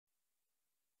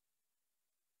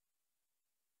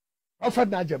Prophet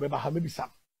Nigel be ha me bisa.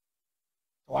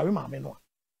 Wa we maame no.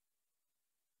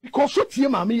 Because so tie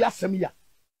maame ya asem ya.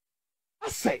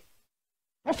 Ase.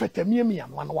 Prophet emiemi ya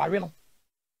no wa we no.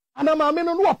 Ana maame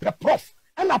no no pe prof.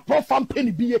 Ana prof am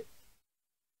penny biye.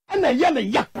 Ana ye ne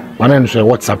ya. Wana no share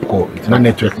WhatsApp call. It's not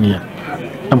network near.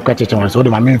 I'm catching one so the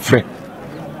maame frɛ.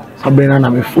 Sabrina na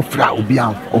me fofra obi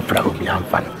am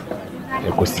fan.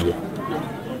 E ko sie.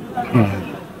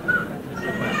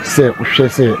 Se uhwe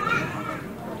se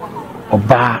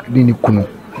oba ni kunu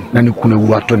na ni kunu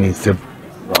wu ato ni nsem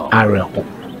areho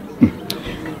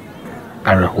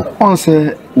on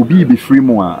say obi be free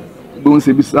mo a don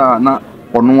se bisa na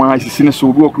ono a sisi ne so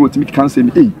obi okro timi kan se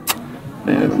me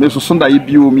me so sonda ye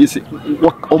bi o mi se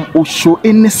o show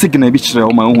any signal bi kire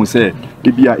o ma hu se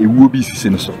e bia ewu bi sisi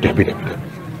ne so David.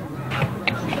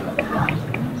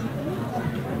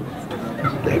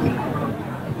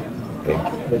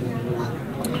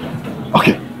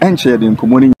 Okay, and share the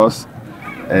commoning us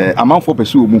amount for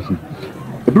pursue muhu.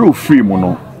 A bro free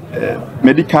mono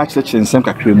medical church and some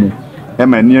kakremu.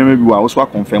 Emma near me will also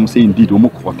confirm say indeed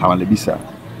omuk for Tawalebisa.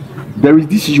 There is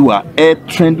this issue a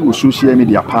trend with social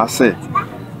media passe.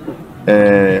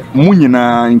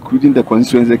 Munina, including the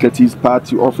constituent executives,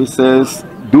 party officers,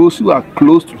 those who are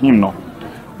close to him now.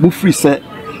 Mufri said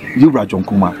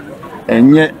J.Kumah.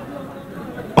 And yet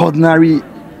ordinary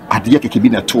adia keke bi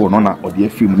na to no na ode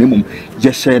afim na mum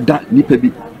je share that nipa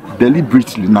bi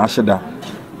deliberately na share that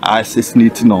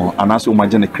assassinate no anaso o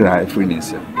magene cry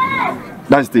friends.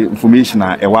 That's the information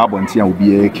na e wa abonti a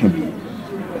obi e ka bi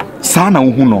sa na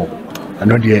hu no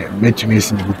ano de metumi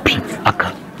sin bu pi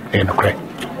aka e no kre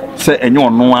se enyo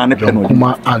no a ne pe no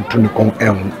Kuma Anthony kon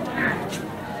ehun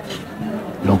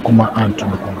no Kuma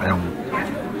Anthony kon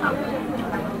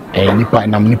ehun nipa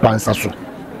nam nipa nsa so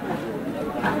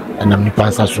and I'm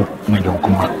Nkansah so na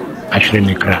J.Kumah actually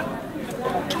nekra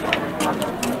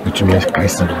which means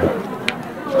Christian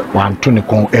one to ne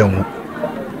kon ehun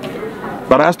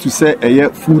but as to say a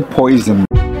food poison.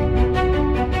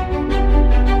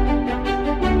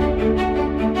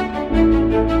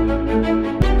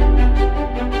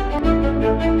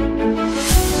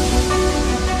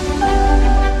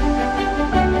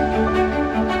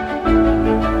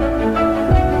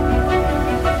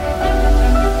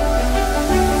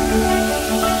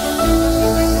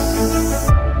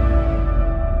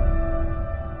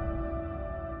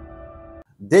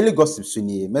 Daily gossip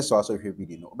suni meso aso hwe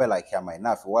video no be like here my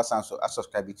na fi wasan so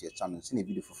subscribe to your channel see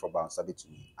video for bounce sabe to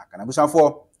me akana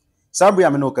busanfo sabri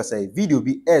am no kasa video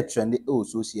bi trend e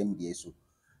social media so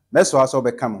meso aso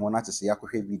be kam ho na tese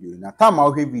yakohwe video na time a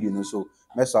hwe video no so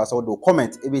meso aso do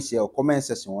comment e be share comment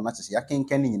section ho na tese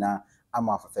yakenken nyina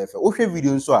ama afefefe o hwe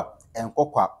video nso a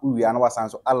enkokwa uwi na wasan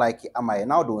so I like ama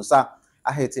na do nsa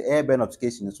a hit e be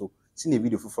notification so see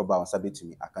video for bounce sabe to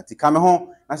me akanti kam ho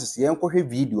na tese yenkohwe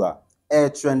video a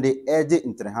trend de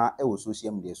interha e wo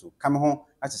social media so kam ho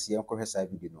atese yen kohwe sa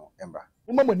video no embra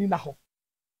Umamani na ho.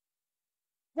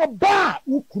 Wo ba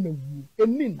ukuna wu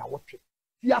eni na wotwe.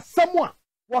 Ti asem a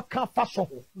wo ka fa so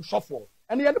ho nsofo.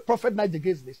 Ene ye the prophet Nigel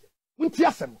Gaisie nation. Munti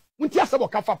asem wo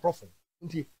ka fa prophet.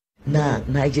 Munti. Na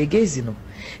Nigel Gaisie no.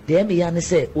 De me ya ne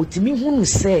se otimi hunu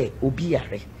se obi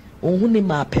yare. Onhu ne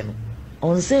ma pe no.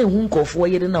 On se hu nkofo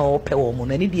yere na o pe wo mo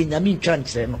na ne de nyame ntwa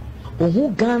nkyere no. Onhu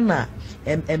Ghana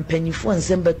empanyifo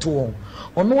nsembeto won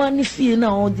ono ani fie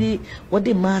na odi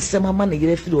ma asem ama na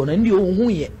yere fie ono ndi ohun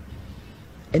ye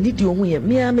eni di ohun ye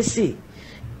me am say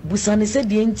busane se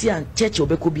de enti an church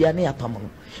obeko bia na yapam no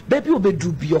baby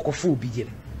obedru bi okofo obi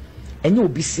yere enye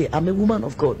obi say I'm a woman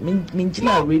of God me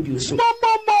ngina radio so No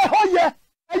hoye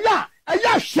aya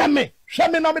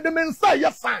hweme na me de mensa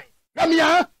ye sign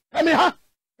come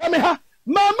ha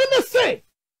ma me ne say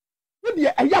we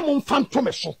de aya mo mfanto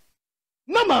me so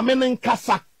na maame ne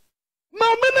Nkansah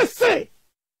maame ne say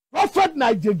prophet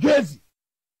Nigel Gaisie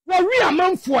wo wi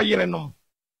amanfo yere no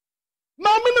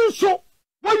maame ne nso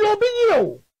wo yo bi yi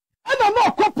o ana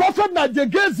no ko prophet Nigel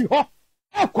Gaisie ho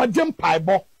e kwaje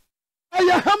mpaibo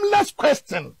aya harmless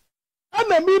question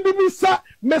ana mi bi sa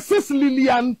Mrs.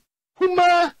 Lilian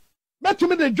Kuma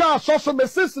metumi de John so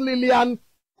Mrs. Lilian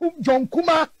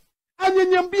J.Kumah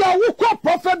anyanyam bia wo ko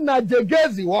prophet Nigel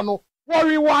Gaisie ho no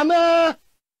worry wana.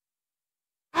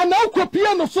 And now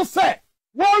Kopiano so say,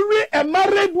 worry a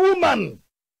married woman.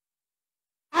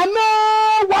 And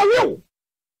now worry.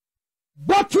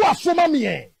 But to a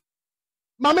sumami.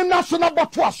 Mammy national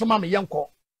but to a sumami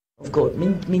yanko. Of God,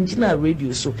 minjina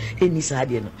radio so any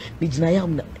side no.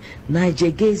 Minjina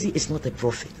Nigel Gaisie is not a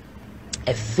prophet.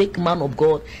 A fake man of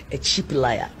God, a cheap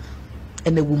liar,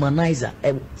 and a womanizer.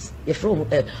 A from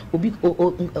obi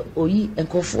oyi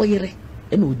enkofo yere.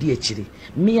 Eno di echiri.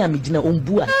 Me amijina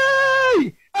ombua.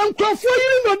 Nkofo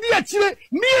yiri no di akire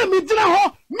me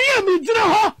gyina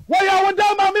ho waya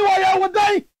wodan ma me waya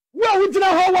wodan wo a wogyina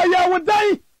ho waya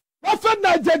wodan Prophet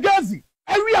Nigel Gaisie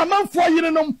awi amanfo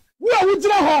yiri nom wo a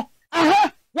wogyina ho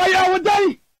aha waya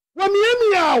wodan wo me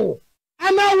yawo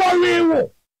ana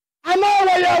wo ana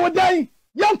waya wodan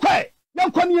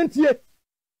yankwa ni entie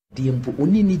Diembo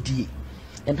onini die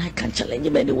and I can't challenge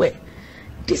him anywhere.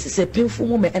 This is a painful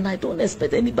moment and I don't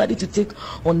expect anybody to take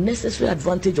unnecessary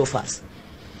advantage of us.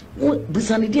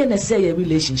 This an idea say a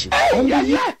relationship.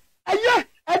 Yeah.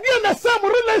 Idea same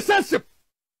relationship.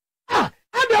 And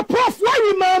the prof why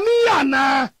we mami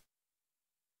na.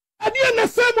 Idea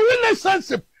same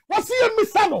relationship. What's here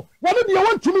misano? What do you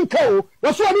want to me ko?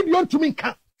 What's what do you want to me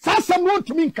ka? Sasam want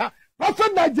to me ka.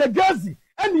 Prophet Nigel Gaisie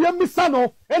and ye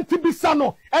misano and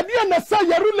tibisano. Idea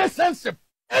say a relationship.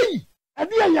 Hey,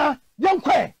 idea ya young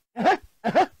kwe.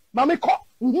 Mami ko.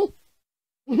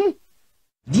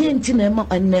 The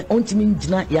intima and ultimate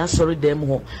jina ya sorry them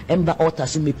ho emba altar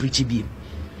so me preach bi.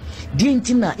 The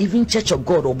intina even Church of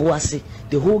God oboase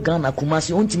the whole Ghana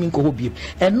Kumasi ultimate ko bi.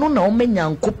 And no na o menya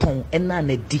nkopon ena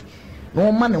na di.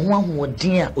 No man ho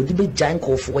ahoden a odi be jan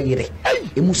ko fo yere.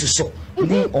 Emu suso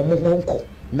ni omo honko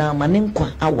na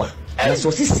manenkwa awa. Na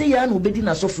so sise ya na obedi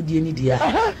na sofudie ni dia.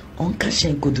 Onka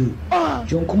hyen kodu.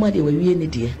 J.Kumah de wawie ni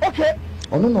die. Okay.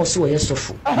 Ono no so ye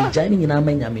sofu. Jan ni nyina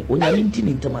manyame. Onyame nti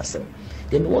ni ntamasem.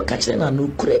 Then what catch them and no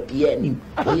crepe yen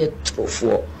or yet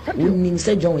for winning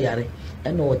said John Yare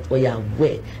and know what we are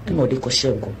aware and know the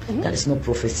Koshenko. That is not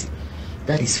prophecy,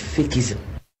 that is fakeism.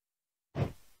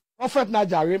 Prophet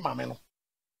Nigel Mameno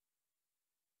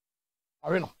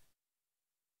Areno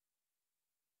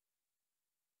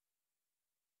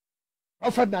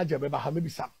Prophet Nigel Beba maybe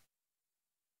some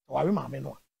or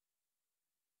Mameno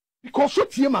because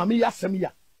what ye mammy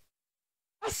yasemia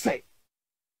I say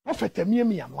Prophet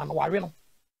Emiemi and one wareno.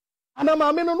 And I'm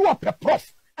a man no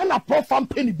prof and a prof and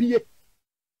penny be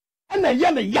and a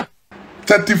ya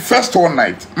 31st all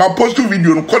night my post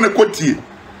video no kone kotie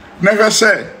never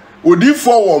say odi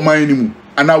for mine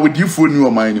and I would you for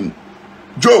new mine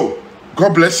Joe,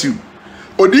 God bless you.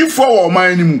 Odi for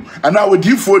mine and I would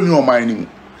you for new mine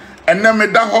and na me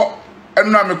da ho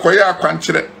and na me koye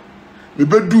akwankyere me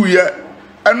bedu ye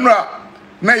and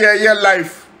na ye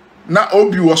life na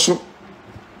obi wo so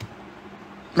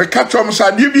me catch on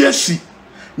Sadia BSC.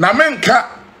 Na menka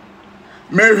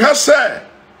me hwese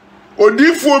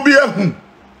odifo bi ahu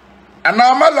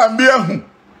ana malam bi ahu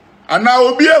ana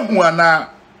obi ahu ana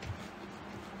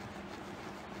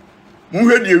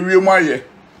muhwe de wie mu aye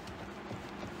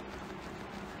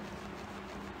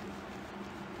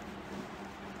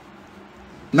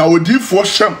na odifo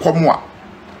hye nkomo a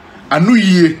anu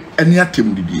yie ani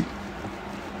atem didie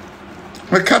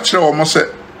me catch o mo se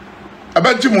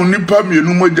abaji mu nipa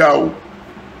mienu moja o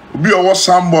obi owo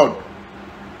sandboard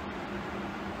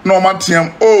no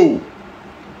matiam o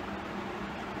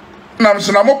na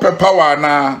mse na mo power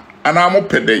na ana mo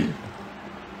peden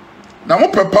na mo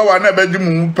power na abaji mu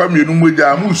nipa mienu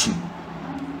moja amusu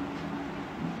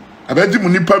abaji mu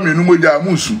nipa mienu moja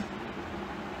amusu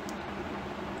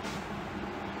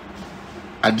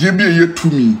adie bi ye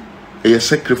tumi e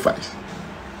sacrifice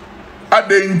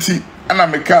adenti ana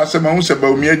meka se ma hu se ba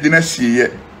omi agina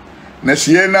sieye na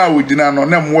sieye na ogina no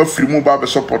na mo afiri mu ba be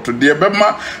support de be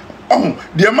ma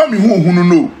de ma mi hu hunu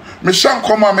no me hyan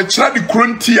koma me kira di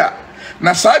krontia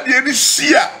na sa de ni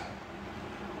sia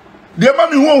de ma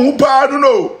mi hu pa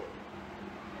no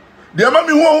de ma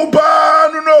mi hu pa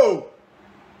no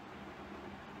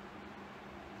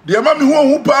de ma mi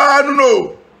hu pa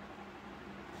no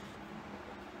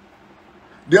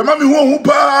de ma mi hu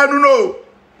pa no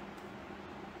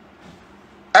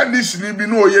and this libi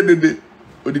no ye dede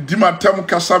o di dimatam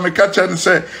kasa me ka cha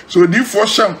say so di fo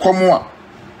hye nkomo a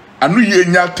anu ye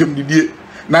nya atem didie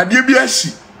na de bi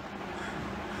asi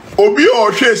obi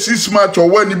o hwe 6 months o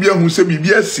wani bi ahu se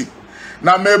bi asi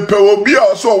na me pe obi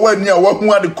o so wani a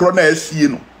wahu ade kro na asie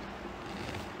no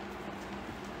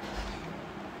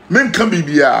men kan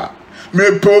bibia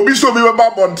me pe obi so bi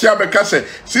ba bonte abeka se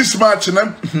 6 months na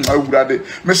awurade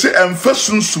me se emfa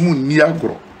sunsum ni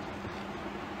agro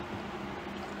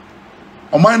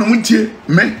o man no muntie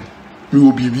me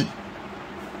obibi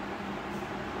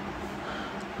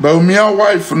ba umia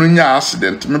wife no nya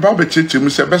accident me ba be cheche mu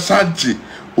se be saje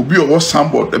obi o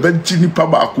sandboard be ji nipa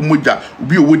ba akomoja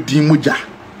obi o din moja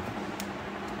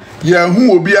ya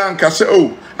hu obi anka se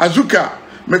o azuka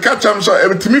me ka cham so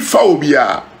ebetimi fa obi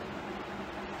a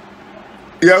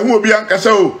ya hu obi anka se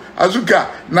o azuka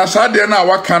na sade na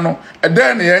waka no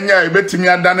eden na yenya ebetimi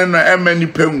adane no ema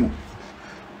nipa nwu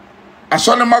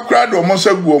asone makra de omo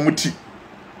sagu omuti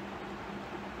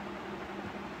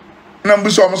na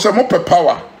mbuso mo se mo pe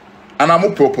power ana mo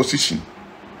proposition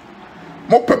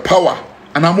mo pe power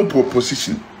ana mo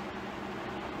proposition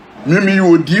mimi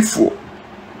yo difo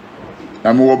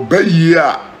na me wo bayi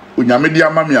a onyame de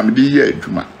ama me amde ye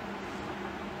adwuma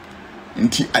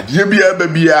nti ade bia ba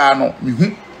bia no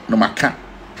mehu no maka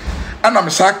ana me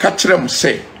sa ka kire mo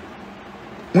se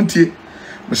untie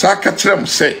me sa ka kire mo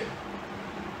se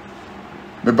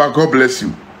me ba God bless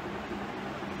you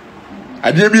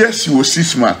ade bia si wo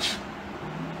 6 match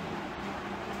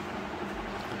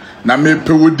na me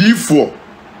pe wo difo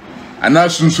ana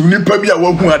sunsun nipa bia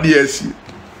wo hu ade asi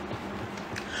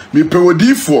me pe wo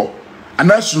difo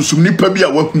ana sunsun nipa bia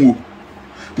wo hu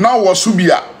na wo so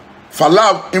bia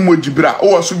falav emoji bra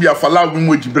o so bia falav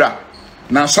emoji bra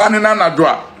na sane na nado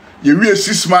a ye wie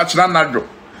 6 match na nado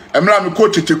emra me ko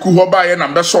checheku ho ba ye na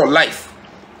be so life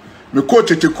me ko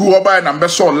checheku ho ba ye na be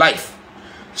so life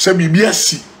se bibia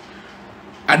si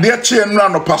ade che enu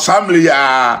no pasamle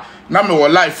ya na me wo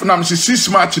life na me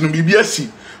 6 match no bibia si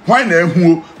hwan na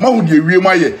ehuo ma hu de wie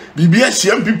ma ye bibia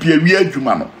si MPP awie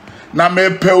adwuma no na me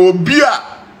pe obi a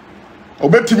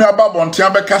obetimi ababonte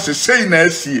abeka se sei na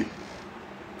asie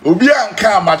obi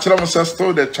anka ma kire mo se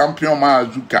still the champion ma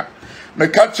azuka me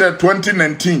catch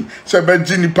 2019 se be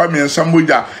gini pa mi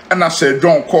ensamoja na se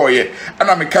John koye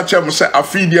na me catch mo se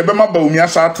afidi e be ma ba omi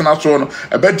asa atena so no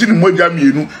e be gini moja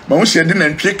mienu ma hu se de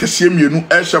nantwie kese mienu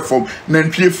e hye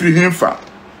nantwie firi hemfa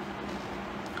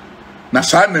na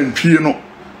sa nantwie no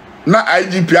na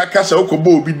IGP akasa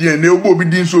okobo obi din na obo obi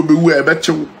din so obewu e be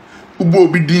chew obo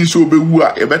obi din so obewu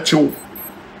a e be chew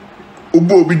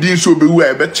obo obi din so obewu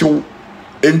a e be chew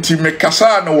enti me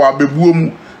kasa na wa bebuo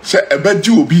mu se e be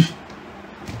ji obi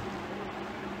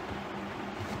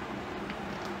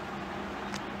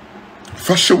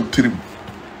fashion trim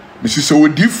mesi se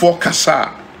wodi for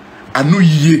kasa anu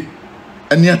yie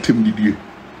ani atem didie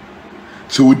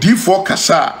se wodi for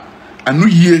kasa anu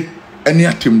yie ani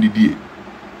atem didie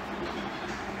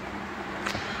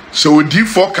se wodi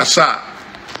for kasa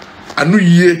anu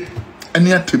yie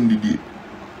ani atem didie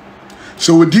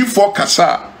se wodi for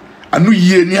kasa anu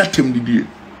yie ni atem didie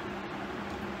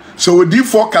se wodi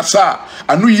for kasa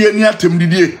anu yie ni atem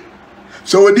didie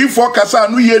se wodi for kasa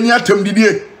anu yie ni atem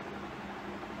didie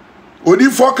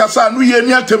odi for kasa anu yie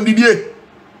ni atem didie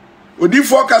odi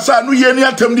for kasa anu yie ni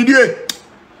atem didie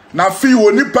na fi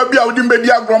onipa bia wodi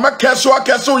mbedi agro ma keso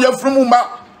akeso ye frumu ma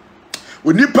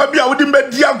onipa bia wodi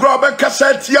mbedi agro ba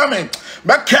kasa tia me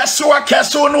ma keso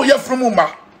akeso no ye frumu ma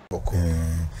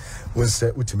when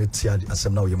say ultimate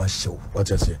asem na we ma show what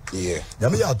you say yeah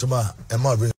nyame ya adoma e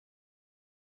ma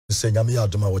say nyame ya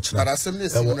adoma wo china na asem ne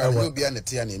se no bia na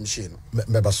tia na emhye no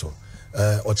meba so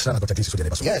o china na kotaki so de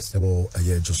neba so yes ebo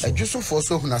ejuso for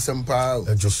so na asem pa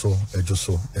ejuso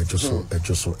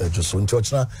nti o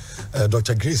china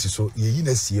Dr. Gaisie so yeyi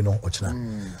na sie no o china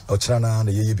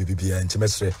na yeyi bibibia nti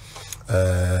mesre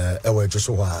ewo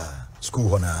ejuso wa school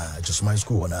hona just my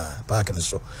school hona park and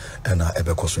so and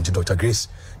ebe ko so nti Dr. Gaisie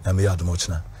na me yadom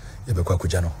ochina ebe kwa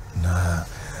kuja no na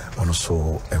ono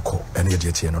so eko ene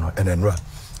de tie no no ene nra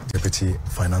deputy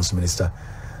finance minister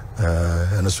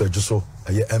ene so ejuso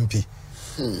aye MP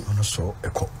ono so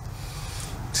eko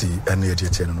ti ene de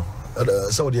tie no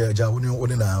so de aja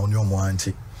woni na woni omo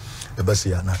anti ebe se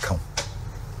ya na account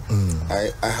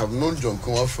I have known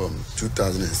J.Kumah from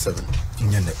 2007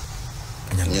 nyene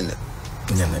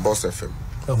Boss FM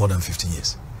more than 15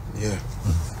 years yeah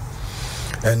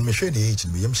and me share the age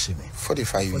me yam shime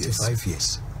 45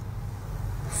 years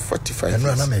 45 and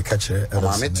years na me catch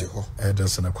Mameti ho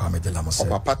Ederson na Kwame de la Mose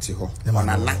papa ti ho ne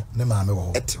maame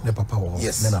wo ne papa wo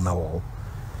ne nana wo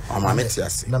Mameti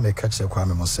ase na me catch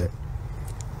Kwame Mose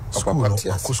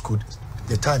school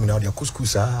the time now the school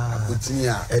sa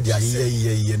akutia e dia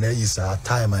ye na yi sa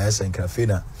time a esen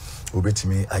krafena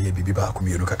obetimi aye bibi ba ko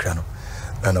mienu kakra no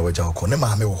na waja ko ne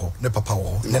maame wo ne papa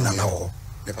wo ne nana wo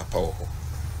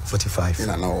 45 in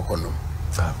an hour no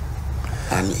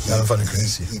and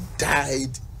he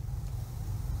died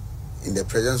in the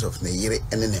presence of Neyere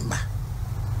and Nemba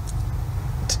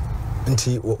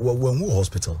nti when we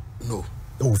hospital no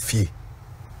o fie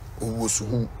o was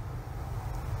who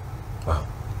wow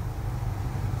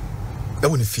that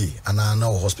when fie and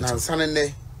na hospital na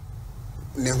sanene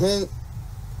ne ho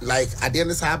like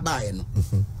adene sa buy no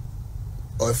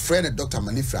or a friend Dr.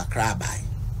 Manifra cry by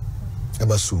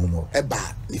eba sumo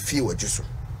eba ni fie wajuso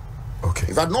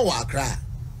okay if I know what cry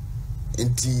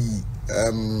inti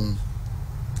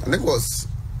I think it was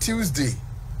Tuesday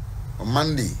or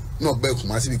Monday no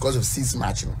Kumasi because of 6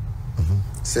 March no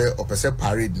say opese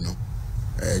parade no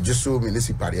just so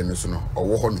municipal parade no so no or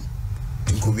wo no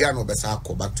nkobia no besa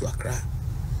go back to Accra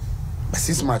but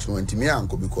 6 March no ntimi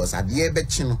anko because ade e be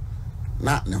chi no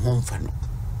na ne home fano.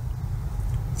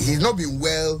 He's not been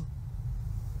well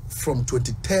from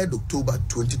 23rd October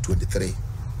 2023.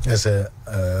 Yes,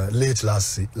 late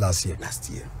last year. Last year.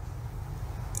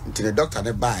 Until the doctor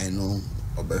ne buy no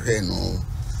obey no.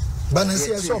 But I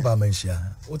see I saw Bamensia.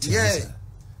 Yeah.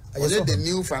 Was it the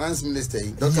new finance minister,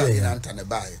 Dr. Nkansah ne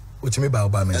buy? What you mean by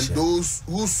Bamensia? And those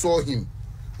who saw him,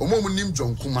 Omo nim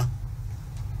J.Kumah,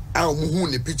 who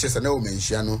the pictures and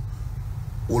mention no,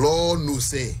 will all know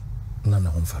say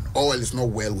all is not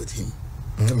well with him.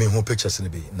 I mean, who pictures in the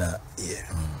be na yeah.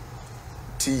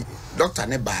 T doctor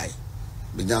ne buy.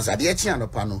 Because at the end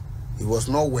of panel, he was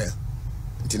not well.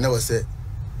 Until never say,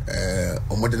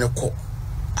 Omodene ko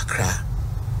Accra.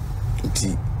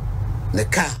 Until ne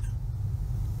car,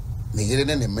 ne yere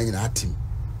ne men na team.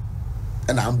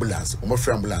 An ambulance,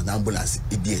 ambulance,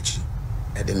 EDH,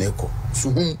 at the neko. So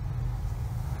whom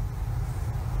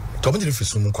Tommy if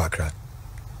you ko Accra.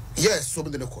 Yes, so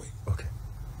the neko. Okay.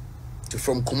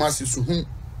 From Kumasi to whom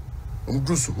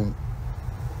Umdrusu whom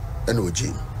and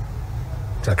OG.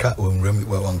 Traka when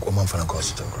one common for a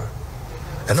cost.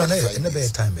 And no, never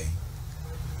time,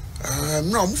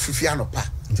 no, Mufiano pa.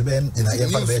 To be in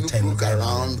a 10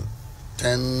 around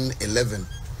 10, 11.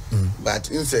 But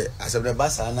you say, as of the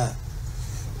Basana,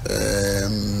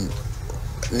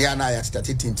 Niana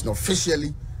started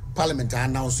officially, Parliament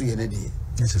announced you any day.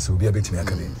 Yes, will be a bit me.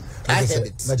 I heard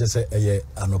it. Not just say a year,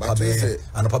 and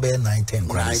probably 9, 10,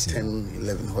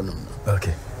 11.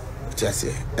 Okay. Just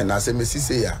and I say, Mrs.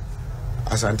 Say,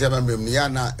 as I tell them,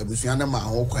 Niana, a Busiana, my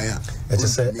whole choir. I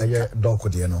just say a year, Dr.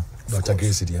 Dr.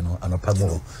 Gaisie, and a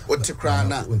Pablo. What to cry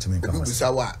now?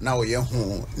 Now you're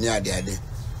home near the idea.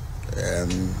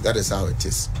 That is how it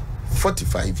is.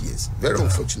 45 years. Very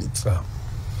unfortunate.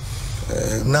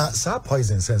 Now, sa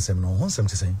poison sense him no want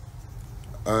to say.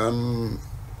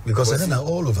 Because I don't know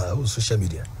all over social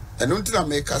media. And until I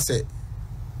make us say,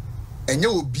 and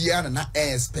you will be an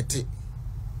expect it.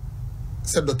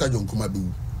 Said Dr. J.Kumah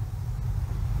do.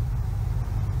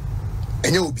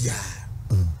 And you will be.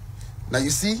 Now you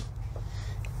see,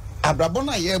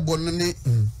 Abrabona ye bonne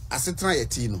asetra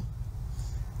yetino.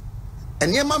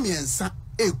 And ye mami ensa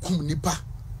kum nipa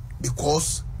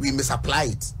because we misapply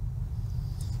it.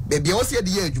 Baby was here the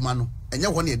year jumano, and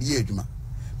you want the year juma.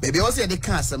 Baby was here the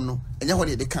casem no, and you want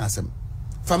the casem.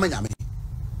 Famanyame.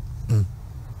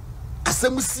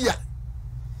 Asemusia.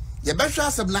 Ye besha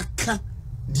asem na ka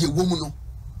the woman.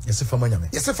 Yes, famanyame.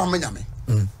 Yes, famanyame.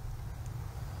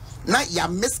 Now ya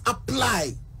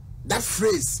misapply that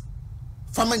phrase.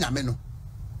 Famanyame no.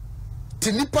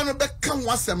 Tinipa no be kan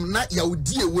wasem na ya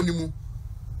odi ewonimu.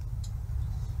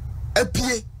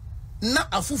 Epie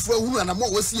na afufo ahunu anamo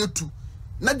wasi etu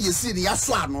na de esi ne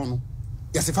yaso ano no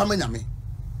yesi famanyame.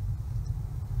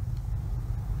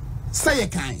 Say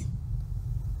kan.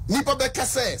 Nipa be ka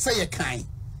say ye kan.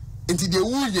 Enti de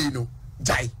wuye no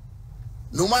jai.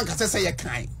 No man ka say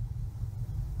kan.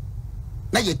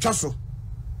 Na ye twaso.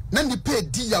 Na ni pay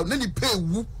dia, na ni pay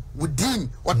wu within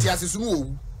what he has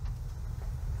no.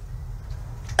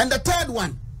 And the third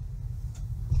one,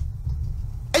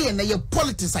 na ye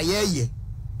politics aye.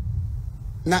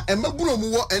 Na emaburo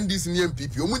mu wo NDC ni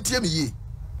MPP o mutie me ye.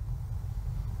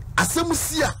 Asem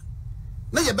sia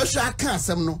na ye behwa aka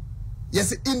asem no.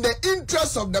 Yes, in the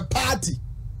interest of the party.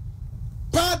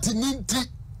 Party ninti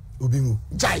obimu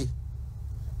jai.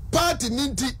 Party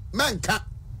ninti manka.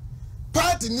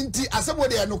 Party ninti asebo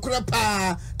de anokura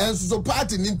pa enso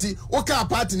party ninti oka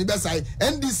party ni besai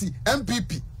NDC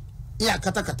MPP ya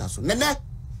kata so nene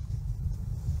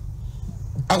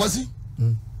awasi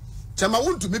chama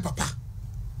won't me papa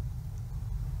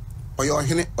oyo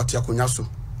hene otiakonya so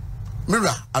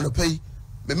mira anopei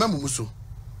me mamu so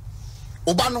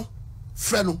oba no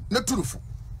frɛ no na turufu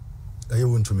aye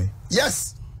won't me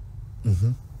yes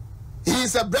he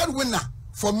is a breadwinner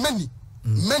for many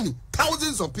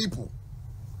thousands of people.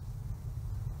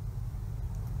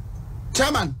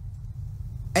 Chairman,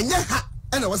 enye ha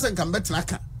ena wase nka betina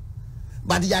ka.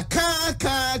 But ya ka.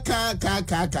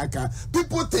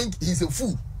 People think he's a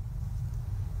fool.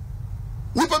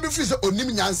 We probably feel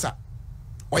onim nyansa.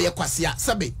 Oye kwasia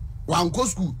sabe wan go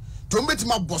school. To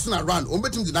metima boss na around, o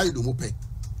metim deny do mo pay.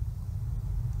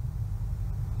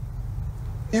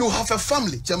 You have a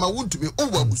family, Chairman want to be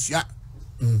over busia.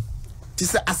 Ti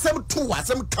say asem to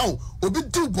asem kan obi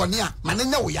du bone a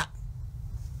manenya wo ya.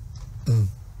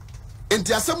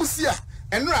 Enti asamusia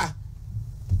enra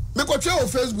me ko twa on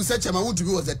Facebook say Chairman want to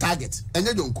be was the target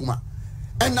enye J.Kumah,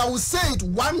 and I will say it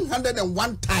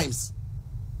 101 times.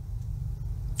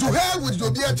 To hell with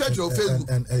your dear church on Facebook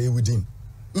and within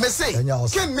me say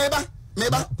ken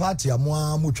meba party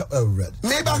amwa mutwa red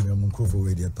meba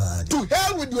party to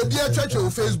hell with your dear church on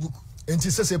Facebook And she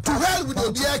says, to hell with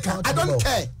Obieka. I don't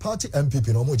care. Party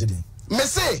MPP no more. Me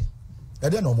say, I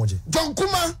don't know moji.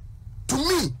 J.Kumah, to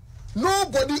me,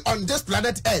 nobody on this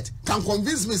planet Earth can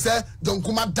convince me, say,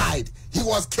 J.Kumah died. He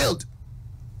was killed.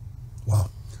 Wow.